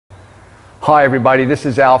Hi everybody, this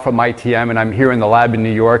is Al from ITM and I'm here in the lab in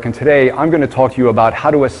New York, and today I'm going to talk to you about how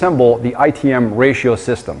to assemble the ITM ratio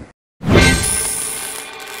system.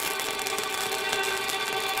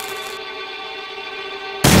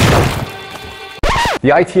 The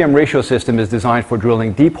ITM ratio system is designed for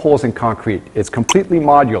drilling deep holes in concrete. It's completely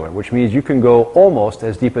modular, which means you can go almost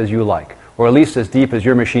as deep as you like, or at least as deep as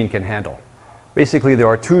your machine can handle. Basically, there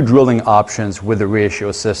are two drilling options with the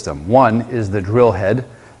ratio system. One is the drill head,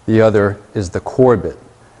 the other is the core bit.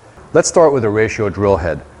 Let's start with the ratio drill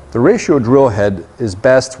head. The ratio drill head is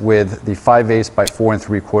best with the 5/8 by 4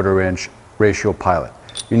 3/4 inch ratio pilot.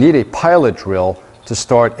 You need a pilot drill to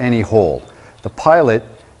start any hole. The pilot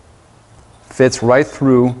fits right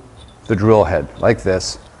through the drill head, like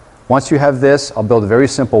this. Once you have this, I'll build a very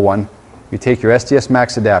simple one. You take your SDS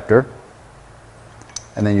Max adapter,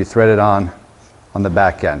 and then you thread it on the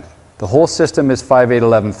back end. The whole system is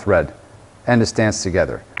 5/8-11 thread, and it stands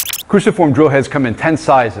together. Cruciform drill heads come in 10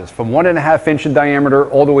 sizes, from 1.5 inch in diameter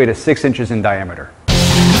all the way to 6 inches in diameter.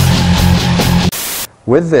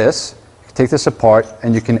 With this, you take this apart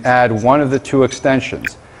and you can add one of the two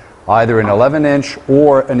extensions, either an 11-inch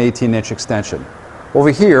or an 18-inch extension. Over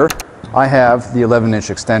here, I have the 11-inch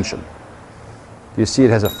extension. You see it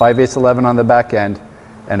has a 5/8-11 on the back end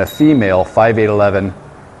and a female 5/8-11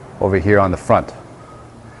 over here on the front.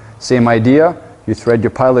 Same idea, you thread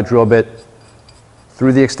your pilot drill bit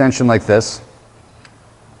through the extension like this.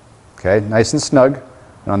 Okay, nice and snug.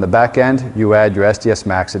 And on the back end, you add your SDS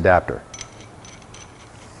Max adapter.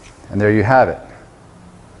 And there you have it.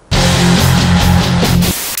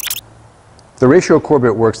 The ratio core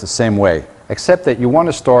bit works the same way, except that you want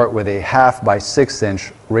to start with a 1/2 by 6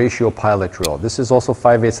 inch ratio pilot drill. This is also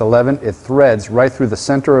 5/8-11. It threads right through the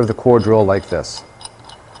center of the core drill like this.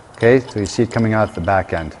 Okay, so you see it coming out at the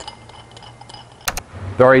back end.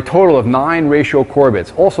 There are a total of 9 ratio core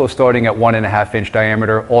bits, also starting at 1.5 inch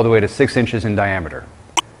diameter all the way to 6 inches in diameter.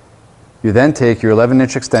 You then take your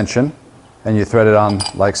 11-inch extension and you thread it on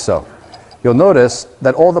like so. You'll notice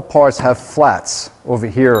that all the parts have flats over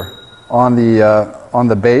here on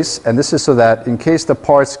the base, and this is so that in case the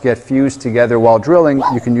parts get fused together while drilling,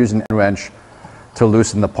 you can use an end wrench to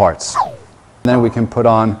loosen the parts. And then we can put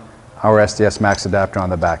on our SDS Max adapter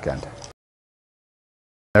on the back end.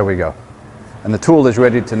 There we go. And the tool is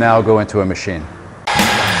ready to now go into a machine.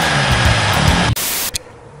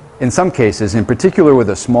 In some cases, in particular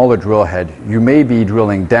with a smaller drill head, you may be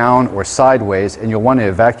drilling down or sideways and you'll want to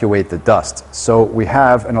evacuate the dust. So we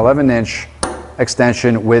have an 11-inch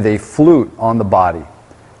extension with a flute on the body.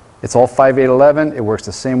 It's all 5/8-11. It works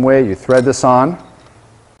the same way. You thread this on,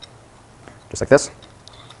 just like this.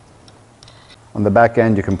 On the back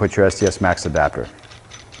end, you can put your SDS Max adapter.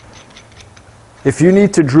 If you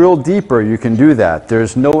need to drill deeper, you can do that.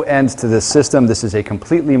 There's no end to this system. This is a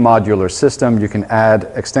completely modular system. You can add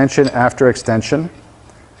extension after extension,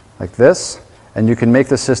 like this, and you can make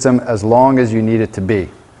the system as long as you need it to be.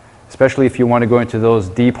 Especially if you want to go into those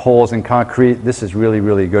deep holes in concrete, this is really,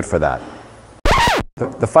 really good for that.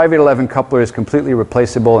 The 5/8-11 coupler is completely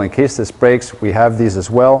replaceable. In case this breaks, we have these as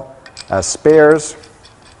well as spares.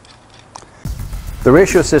 The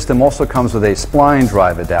ratio system also comes with a spline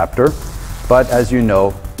drive adapter, but as you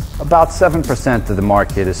know, about 7% of the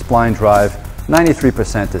market is spline drive,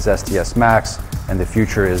 93% is SDS Max, and the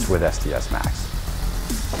future is with SDS Max.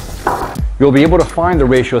 You'll be able to find the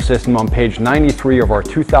ratio system on page 93 of our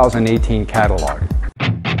 2018 catalog.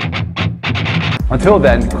 Until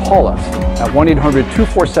then, call us at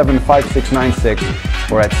 1-800-247-5696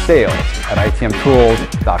 or at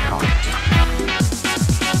sales@itmtools.com.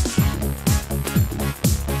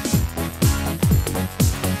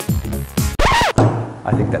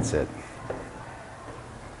 I think that's it.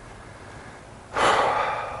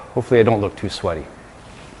 Hopefully I don't look too sweaty.